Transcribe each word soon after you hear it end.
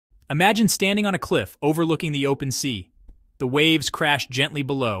Imagine standing on a cliff overlooking the open sea. The waves crash gently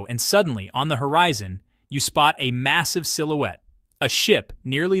below, and suddenly, on the horizon, you spot a massive silhouette, a ship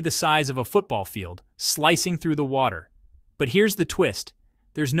nearly the size of a football field, slicing through the water. But here's the twist.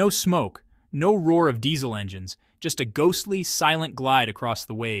 There's no smoke, no roar of diesel engines, just a ghostly, silent glide across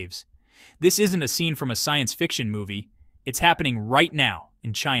the waves. This isn't a scene from a science fiction movie. It's happening right now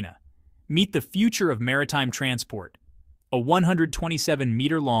in China. Meet the future of maritime transport. A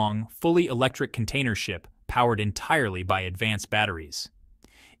 127-meter-long, fully electric container ship powered entirely by advanced batteries.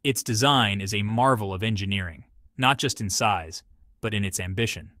 Its design is a marvel of engineering, not just in size, but in its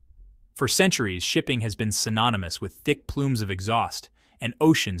ambition. For centuries, shipping has been synonymous with thick plumes of exhaust and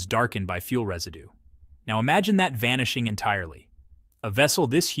oceans darkened by fuel residue. Now imagine that vanishing entirely. A vessel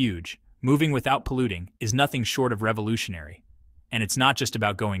this huge, moving without polluting, is nothing short of revolutionary. And it's not just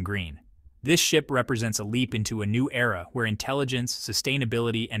about going green. This ship represents a leap into a new era where intelligence,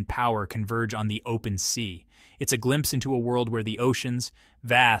 sustainability, and power converge on the open sea. It's a glimpse into a world where the oceans,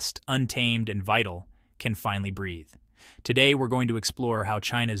 vast, untamed, and vital, can finally breathe. Today, we're going to explore how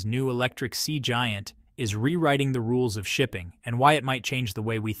China's new electric sea giant is rewriting the rules of shipping and why it might change the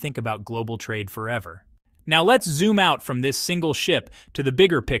way we think about global trade forever. Now let's zoom out from this single ship to the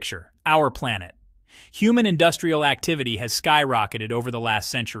bigger picture, our planet. Human industrial activity has skyrocketed over the last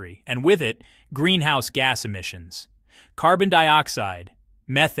century, and with it, greenhouse gas emissions. Carbon dioxide,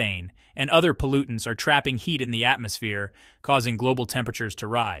 methane, and other pollutants are trapping heat in the atmosphere, causing global temperatures to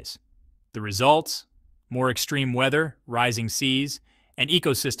rise. The results? More extreme weather, rising seas, and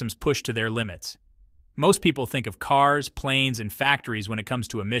ecosystems pushed to their limits. Most people think of cars, planes, and factories when it comes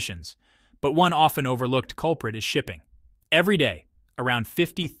to emissions, but one often overlooked culprit is shipping. Every day, around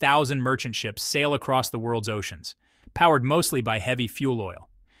 50,000 merchant ships sail across the world's oceans, powered mostly by heavy fuel oil.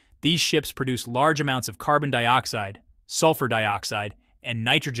 These ships produce large amounts of carbon dioxide, sulfur dioxide, and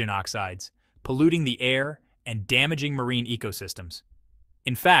nitrogen oxides, polluting the air and damaging marine ecosystems.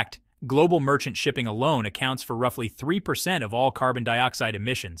 In fact, global merchant shipping alone accounts for roughly 3% of all carbon dioxide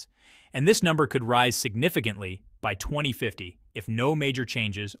emissions, and this number could rise significantly by 2050 if no major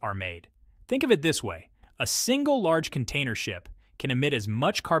changes are made. Think of it this way: a single large container ship can emit as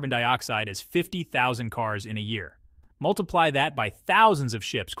much carbon dioxide as 50,000 cars in a year. Multiply that by thousands of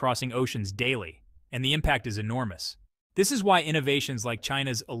ships crossing oceans daily, and the impact is enormous. This is why innovations like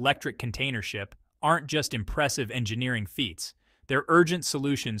China's electric container ship aren't just impressive engineering feats. They're urgent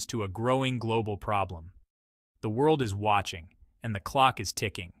solutions to a growing global problem. The world is watching, and the clock is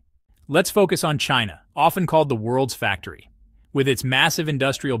ticking. Let's focus on China, often called the world's factory. With its massive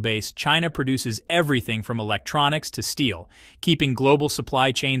industrial base, China produces everything from electronics to steel, keeping global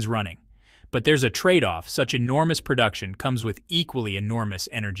supply chains running. But there's a trade-off: such enormous production comes with equally enormous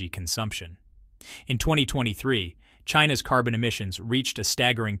energy consumption. In 2023, China's carbon emissions reached a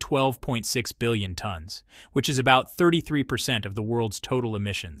staggering 12.6 billion tons, which is about 33% of the world's total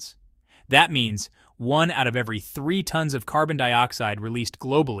emissions. That means 1 out of every 3 tons of carbon dioxide released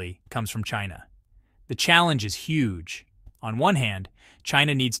globally comes from China. The challenge is huge. On one hand,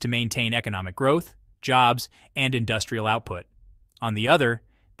 China needs to maintain economic growth, jobs, and industrial output. On the other,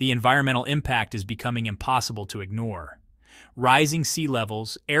 the environmental impact is becoming impossible to ignore. Rising sea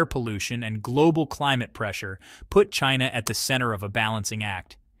levels, air pollution, and global climate pressure put China at the center of a balancing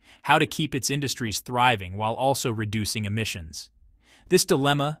act: how to keep its industries thriving while also reducing emissions. This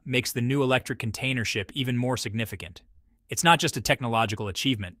dilemma makes the new electric container ship even more significant. It's not just a technological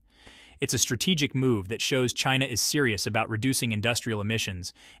achievement. It's a strategic move that shows China is serious about reducing industrial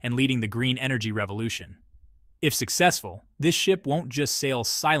emissions and leading the green energy revolution. If successful, this ship won't just sail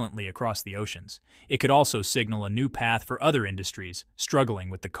silently across the oceans. It could also signal a new path for other industries struggling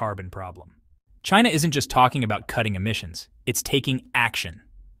with the carbon problem. China isn't just talking about cutting emissions, it's taking action.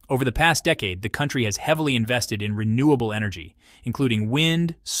 Over the past decade, the country has heavily invested in renewable energy, including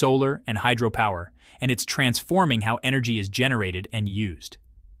wind, solar, and hydropower, and it's transforming how energy is generated and used.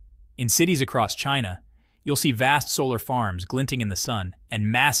 In cities across China, you'll see vast solar farms glinting in the sun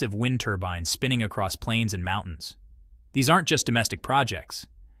and massive wind turbines spinning across plains and mountains. These aren't just domestic projects.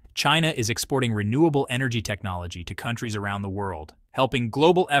 China is exporting renewable energy technology to countries around the world, helping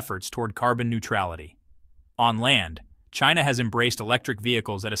global efforts toward carbon neutrality. On land, China has embraced electric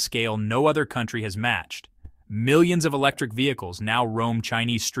vehicles at a scale no other country has matched. Millions of electric vehicles now roam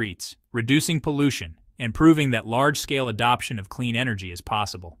Chinese streets, reducing pollution and proving that large-scale adoption of clean energy is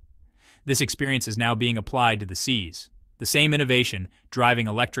possible. This experience is now being applied to the seas. The same innovation driving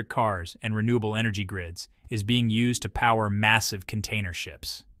electric cars and renewable energy grids is being used to power massive container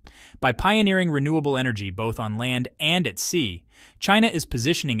ships. By pioneering renewable energy both on land and at sea, China is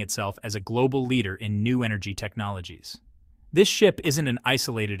positioning itself as a global leader in new energy technologies. This ship isn't an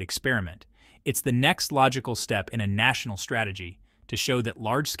isolated experiment. It's the next logical step in a national strategy to show that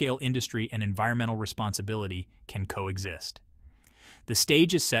large-scale industry and environmental responsibility can coexist. The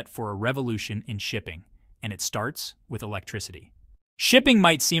stage is set for a revolution in shipping, and it starts with electricity. Shipping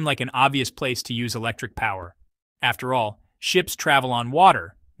might seem like an obvious place to use electric power. After all, ships travel on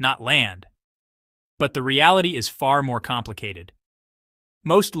water, not land. But the reality is far more complicated.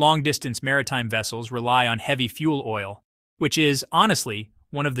 Most long-distance maritime vessels rely on heavy fuel oil, which is, honestly,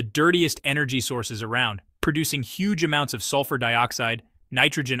 one of the dirtiest energy sources around, producing huge amounts of sulfur dioxide,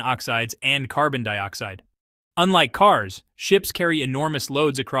 nitrogen oxides, and carbon dioxide. Unlike cars, ships carry enormous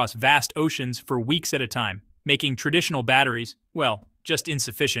loads across vast oceans for weeks at a time, making traditional batteries, well, just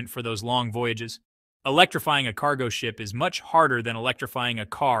insufficient for those long voyages. Electrifying a cargo ship is much harder than electrifying a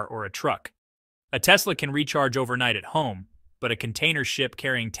car or a truck. A Tesla can recharge overnight at home, but a container ship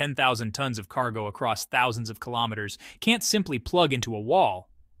carrying 10,000 tons of cargo across thousands of kilometers can't simply plug into a wall.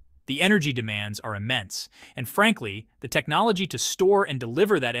 The energy demands are immense, and frankly, the technology to store and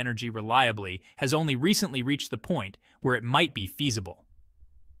deliver that energy reliably has only recently reached the point where it might be feasible.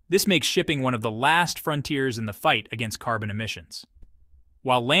 This makes shipping one of the last frontiers in the fight against carbon emissions.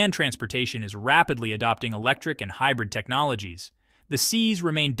 While land transportation is rapidly adopting electric and hybrid technologies, the seas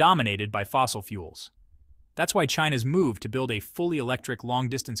remain dominated by fossil fuels. That's why China's move to build a fully electric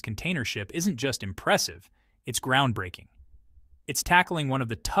long-distance container ship isn't just impressive, it's groundbreaking. It's tackling one of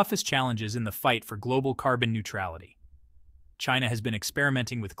the toughest challenges in the fight for global carbon neutrality. China has been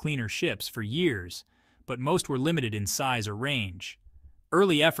experimenting with cleaner ships for years, but most were limited in size or range.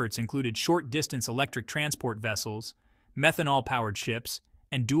 Early efforts included short-distance electric transport vessels, methanol-powered ships,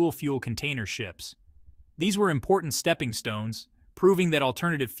 and dual-fuel container ships. These were important stepping stones, proving that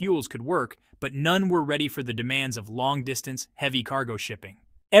alternative fuels could work, but none were ready for the demands of long-distance, heavy cargo shipping.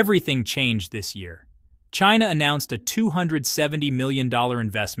 Everything changed this year. China announced a $270 million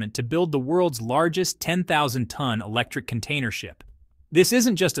investment to build the world's largest 10,000-ton electric container ship. This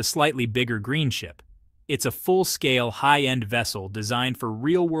isn't just a slightly bigger green ship. It's a full-scale, high-end vessel designed for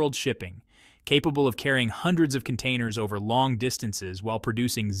real-world shipping, capable of carrying hundreds of containers over long distances while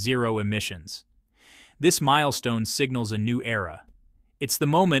producing zero emissions. This milestone signals a new era. It's the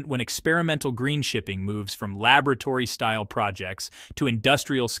moment when experimental green shipping moves from laboratory-style projects to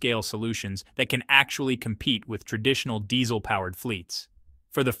industrial-scale solutions that can actually compete with traditional diesel-powered fleets.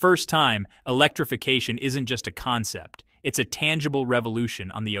 For the first time, electrification isn't just a concept, it's a tangible revolution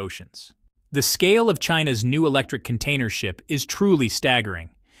on the oceans. The scale of China's new electric container ship is truly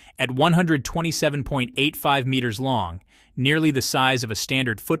staggering. At 127.85 meters long, nearly the size of a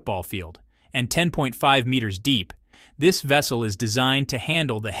standard football field, and 10.5 meters deep, this vessel is designed to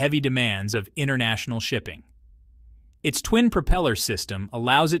handle the heavy demands of international shipping. Its twin propeller system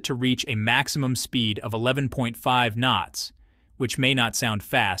allows it to reach a maximum speed of 11.5 knots, which may not sound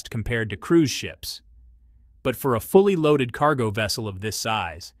fast compared to cruise ships. But for a fully loaded cargo vessel of this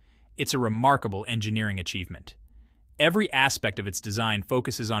size, it's a remarkable engineering achievement. Every aspect of its design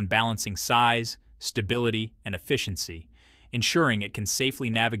focuses on balancing size, stability, and efficiency, ensuring it can safely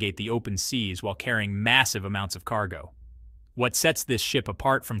navigate the open seas while carrying massive amounts of cargo. What sets this ship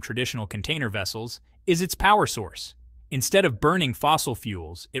apart from traditional container vessels is its power source. Instead of burning fossil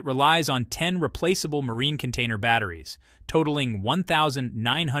fuels, it relies on 10 replaceable marine container batteries, totaling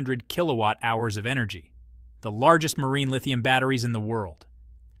 1,900 kilowatt-hours of energy, the largest marine lithium batteries in the world.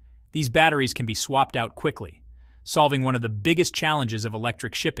 These batteries can be swapped out quickly, solving one of the biggest challenges of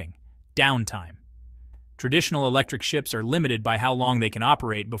electric shipping: downtime. Traditional electric ships are limited by how long they can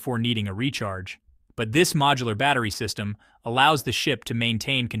operate before needing a recharge, but this modular battery system allows the ship to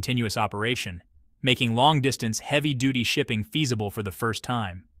maintain continuous operation, making long-distance, heavy-duty shipping feasible for the first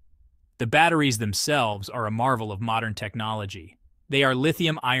time. The batteries themselves are a marvel of modern technology. They are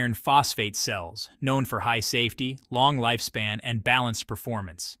lithium iron phosphate cells, known for high safety, long lifespan, and balanced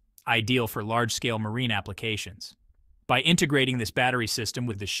performance, ideal for large-scale marine applications. By integrating this battery system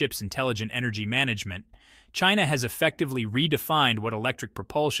with the ship's intelligent energy management, China has effectively redefined what electric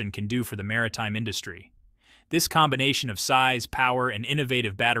propulsion can do for the maritime industry. This combination of size, power, and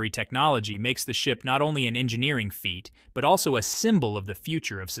innovative battery technology makes the ship not only an engineering feat, but also a symbol of the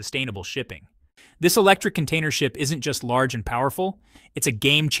future of sustainable shipping. This electric container ship isn't just large and powerful, it's a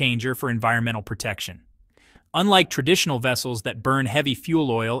game changer for environmental protection. Unlike traditional vessels that burn heavy fuel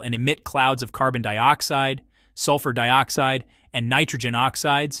oil and emit clouds of carbon dioxide, sulfur dioxide, and nitrogen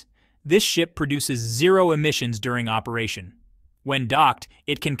oxides, this ship produces zero emissions during operation. When docked,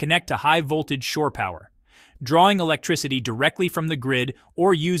 it can connect to high-voltage shore power, drawing electricity directly from the grid,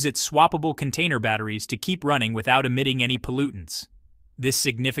 or use its swappable container batteries to keep running without emitting any pollutants. This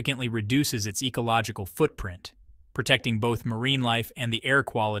significantly reduces its ecological footprint. protecting both marine life and the air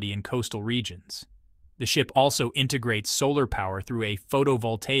quality in coastal regions. The ship also integrates solar power through a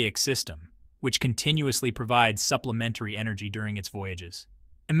photovoltaic system, which continuously provides supplementary energy during its voyages.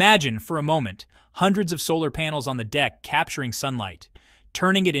 Imagine, for a moment, hundreds of solar panels on the deck capturing sunlight,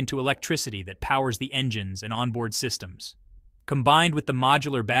 turning it into electricity that powers the engines and onboard systems. Combined with the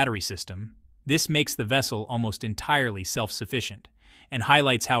modular battery system, this makes the vessel almost entirely self-sufficient and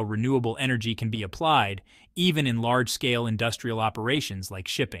highlights how renewable energy can be applied even in large-scale industrial operations like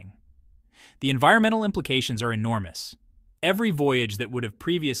shipping. The environmental implications are enormous. Every voyage that would have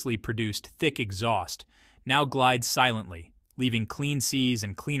previously produced thick exhaust now glides silently, leaving clean seas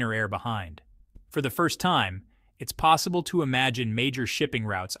and cleaner air behind. For the first time, it's possible to imagine major shipping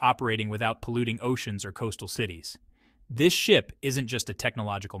routes operating without polluting oceans or coastal cities. This ship isn't just a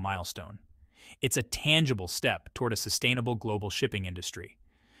technological milestone. It's a tangible step toward a sustainable global shipping industry,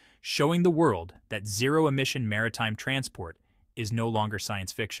 showing the world that zero-emission maritime transport is no longer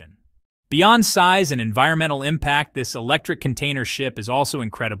science fiction. Beyond size and environmental impact, this electric container ship is also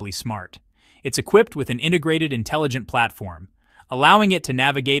incredibly smart. It's equipped with an integrated intelligent platform, allowing it to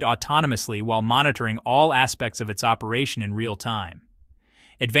navigate autonomously while monitoring all aspects of its operation in real time.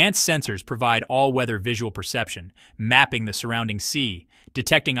 Advanced sensors provide all-weather visual perception, mapping the surrounding sea,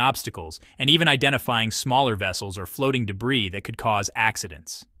 detecting obstacles, and even identifying smaller vessels or floating debris that could cause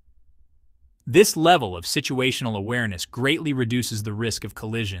accidents. This level of situational awareness greatly reduces the risk of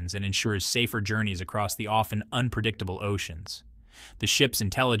collisions and ensures safer journeys across the often unpredictable oceans. The ship's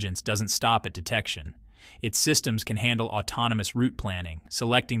intelligence doesn't stop at detection. Its systems can handle autonomous route planning,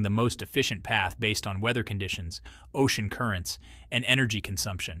 selecting the most efficient path based on weather conditions, ocean currents, and energy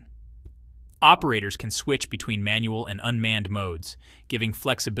consumption. Operators can switch between manual and unmanned modes, giving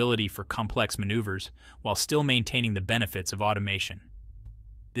flexibility for complex maneuvers while still maintaining the benefits of automation.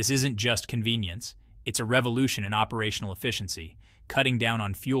 This isn't just convenience, it's a revolution in operational efficiency, cutting down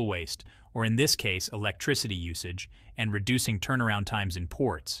on fuel waste, or in this case, electricity usage, and reducing turnaround times in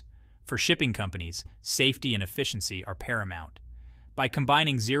ports. For shipping companies, safety and efficiency are paramount. By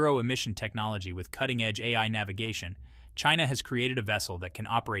combining zero-emission technology with cutting-edge AI navigation, China has created a vessel that can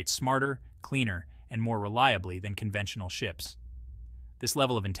operate smarter, cleaner, and more reliably than conventional ships. This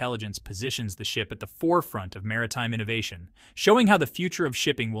level of intelligence positions the ship at the forefront of maritime innovation, showing how the future of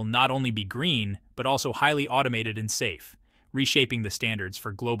shipping will not only be green, but also highly automated and safe, reshaping the standards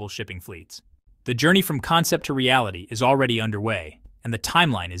for global shipping fleets. The journey from concept to reality is already underway, and the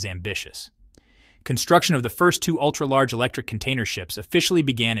timeline is ambitious. Construction of the first two ultra-large electric container ships officially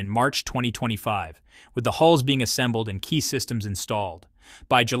began in March 2025, with the hulls being assembled and key systems installed.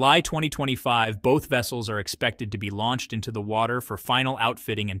 By July 2025, both vessels are expected to be launched into the water for final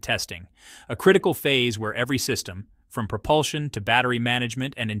outfitting and testing, a critical phase where every system, from propulsion to battery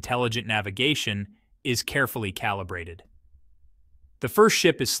management and intelligent navigation, is carefully calibrated. The first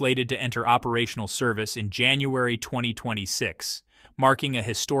ship is slated to enter operational service in January 2026, marking a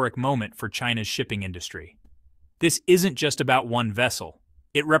historic moment for China's shipping industry. This isn't just about one vessel.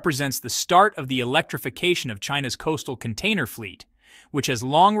 It represents the start of the electrification of China's coastal container fleet, which has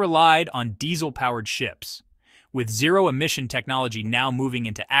long relied on diesel-powered ships. With zero-emission technology now moving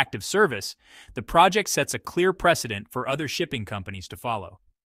into active service, the project sets a clear precedent for other shipping companies to follow.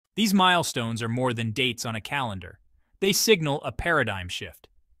 These milestones are more than dates on a calendar. They signal a paradigm shift.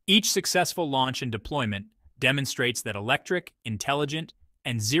 Each successful launch and deployment demonstrates that electric, intelligent,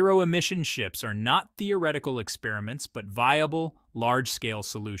 and zero-emission ships are not theoretical experiments but viable, large-scale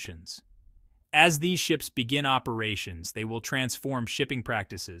solutions. As these ships begin operations, they will transform shipping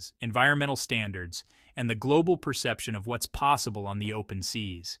practices, environmental standards, and the global perception of what's possible on the open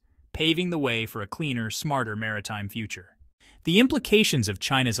seas, paving the way for a cleaner, smarter maritime future. The implications of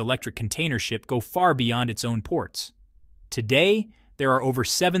China's electric container ship go far beyond its own ports. Today, there are over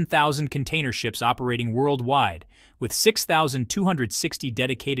 7,000 container ships operating worldwide, with 6,260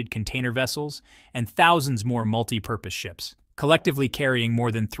 dedicated container vessels and thousands more multi-purpose ships, collectively carrying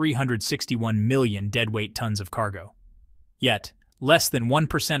more than 361 million deadweight tons of cargo. Yet, less than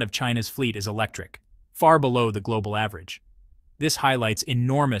 1% of China's fleet is electric, far below the global average. This highlights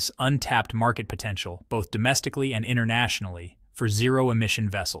enormous untapped market potential, both domestically and internationally, for zero-emission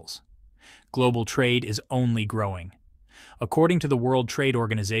vessels. Global trade is only growing. According to the World Trade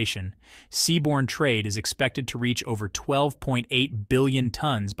Organization, seaborne trade is expected to reach over 12.8 billion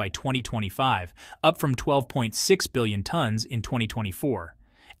tons by 2025, up from 12.6 billion tons in 2024.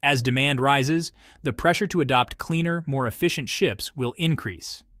 As demand rises, the pressure to adopt cleaner, more efficient ships will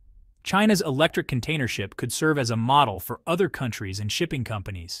increase. China's electric container ship could serve as a model for other countries and shipping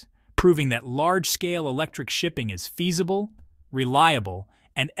companies, proving that large-scale electric shipping is feasible, reliable,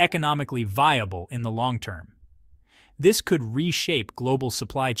 and economically viable in the long term. This could reshape global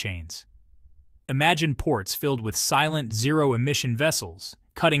supply chains. Imagine ports filled with silent, zero-emission vessels,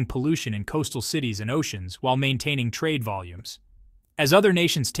 cutting pollution in coastal cities and oceans while maintaining trade volumes. As other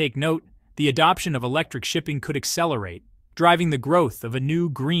nations take note, the adoption of electric shipping could accelerate, driving the growth of a new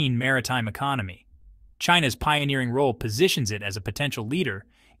green maritime economy. China's pioneering role positions it as a potential leader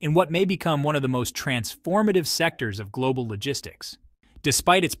in what may become one of the most transformative sectors of global logistics.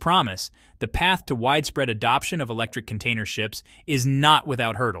 Despite its promise, the path to widespread adoption of electric container ships is not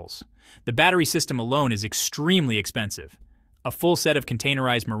without hurdles. The battery system alone is extremely expensive. A full set of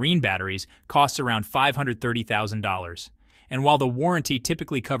containerized marine batteries costs around $530,000. And while the warranty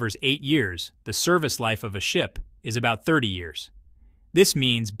typically covers 8 years, the service life of a ship is about 30 years. This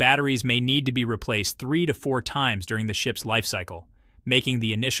means batteries may need to be replaced 3 to 4 times during the ship's life cycle, making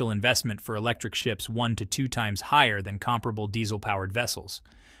the initial investment for electric ships 1 to 2 times higher than comparable diesel-powered vessels.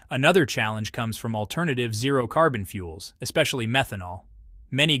 Another challenge comes from alternative zero-carbon fuels, especially methanol.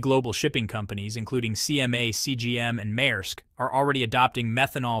 Many global shipping companies, including CMA, CGM, and Maersk, are already adopting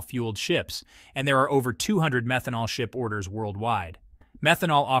methanol-fueled ships, and there are over 200 methanol ship orders worldwide.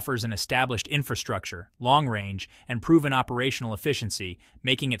 Methanol offers an established infrastructure, long range, and proven operational efficiency,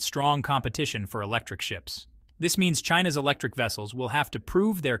 making it strong competition for electric ships. This means China's electric vessels will have to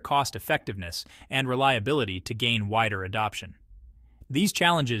prove their cost-effectiveness and reliability to gain wider adoption. These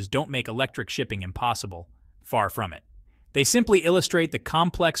challenges don't make electric shipping impossible, far from it. They simply illustrate the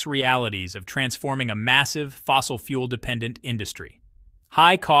complex realities of transforming a massive, fossil fuel-dependent industry.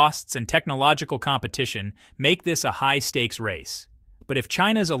 High costs and technological competition make this a high-stakes race. But if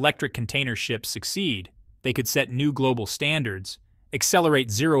China's electric container ships succeed, they could set new global standards, accelerate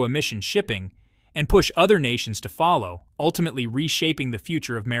zero-emission shipping, and push other nations to follow, ultimately reshaping the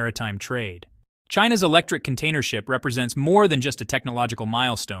future of maritime trade. China's electric container ship represents more than just a technological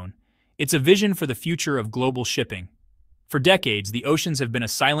milestone. It's a vision for the future of global shipping. For decades, the oceans have been a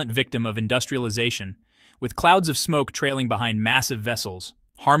silent victim of industrialization, with clouds of smoke trailing behind massive vessels,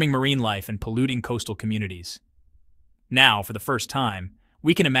 harming marine life and polluting coastal communities. Now, for the first time,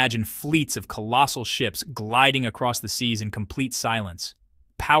 we can imagine fleets of colossal ships gliding across the seas in complete silence,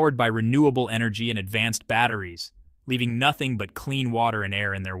 powered by renewable energy and advanced batteries, leaving nothing but clean water and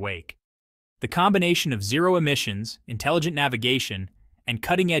air in their wake. The combination of zero emissions, intelligent navigation, and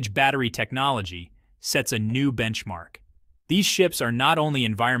cutting-edge battery technology sets a new benchmark. These ships are not only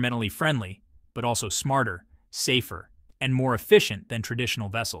environmentally friendly, but also smarter, safer, and more efficient than traditional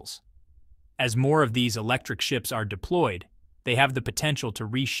vessels. As more of these electric ships are deployed, they have the potential to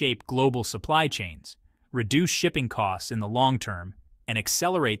reshape global supply chains, reduce shipping costs in the long term, and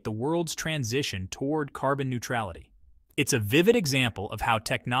accelerate the world's transition toward carbon neutrality. It's a vivid example of how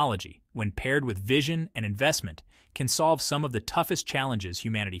technology, when paired with vision and investment, can solve some of the toughest challenges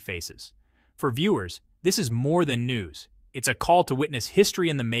humanity faces. For viewers, this is more than news. It's a call to witness history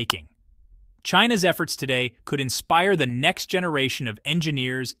in the making. China's efforts today could inspire the next generation of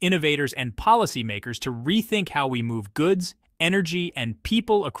engineers, innovators, and policymakers to rethink how we move goods, energy, and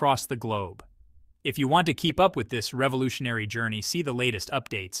people across the globe. If you want to keep up with this revolutionary journey, see the latest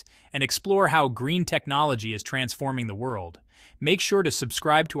updates, and explore how green technology is transforming the world. Make sure to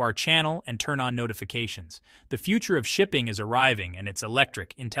subscribe to our channel and turn on notifications. The future of shipping is arriving, and it's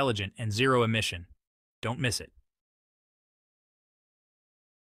electric, intelligent, and zero emission. Don't miss it.